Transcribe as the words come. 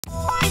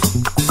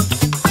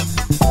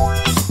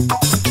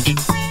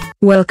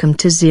Welcome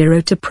to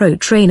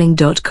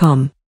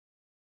ZeroToProTraining.com.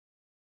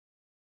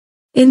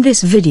 In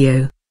this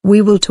video,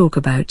 we will talk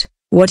about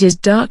what is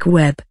dark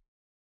web.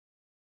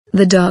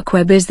 The dark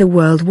web is the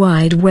World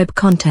Wide Web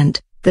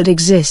content that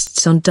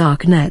exists on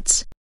dark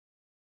nets.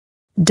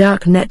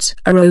 Dark nets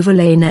are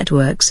overlay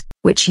networks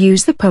which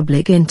use the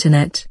public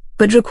internet,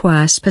 but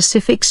require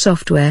specific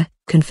software,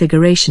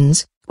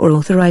 configurations, or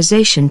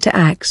authorization to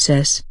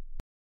access.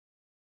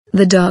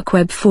 The dark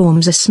web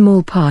forms a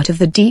small part of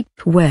the deep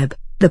web,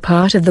 the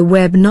part of the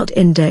web not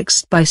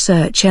indexed by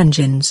search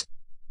engines.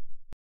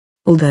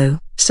 Although,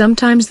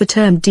 sometimes the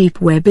term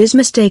deep web is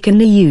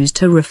mistakenly used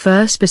to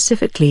refer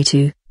specifically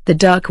to the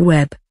dark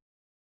web.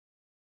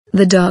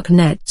 The dark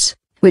nets,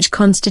 which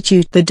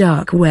constitute the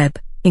dark web,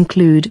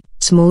 include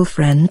small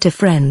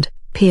friend-to-friend,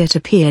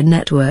 peer-to-peer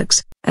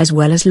networks, as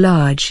well as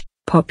large,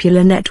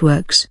 popular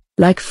networks,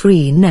 like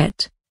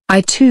Freenet,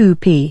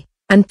 I2P,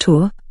 and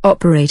Tor,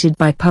 operated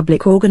by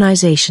public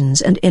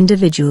organizations and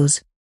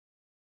individuals.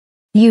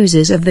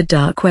 Users of the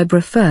dark web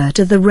refer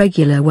to the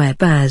regular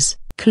web as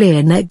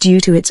ClearNet due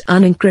to its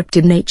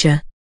unencrypted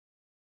nature.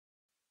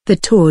 The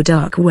Tor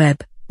dark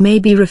web may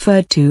be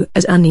referred to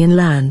as Onion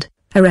Land,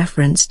 a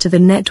reference to the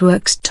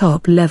network's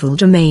top-level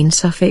domain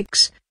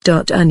suffix,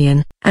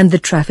 .onion, and the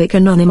traffic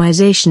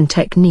anonymization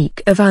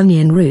technique of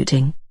onion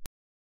routing.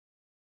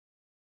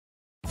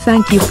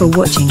 Thank you for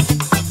watching.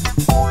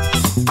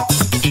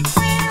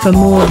 For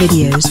more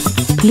videos,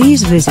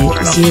 please visit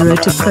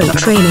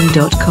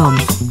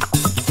ZeroToProTraining.com.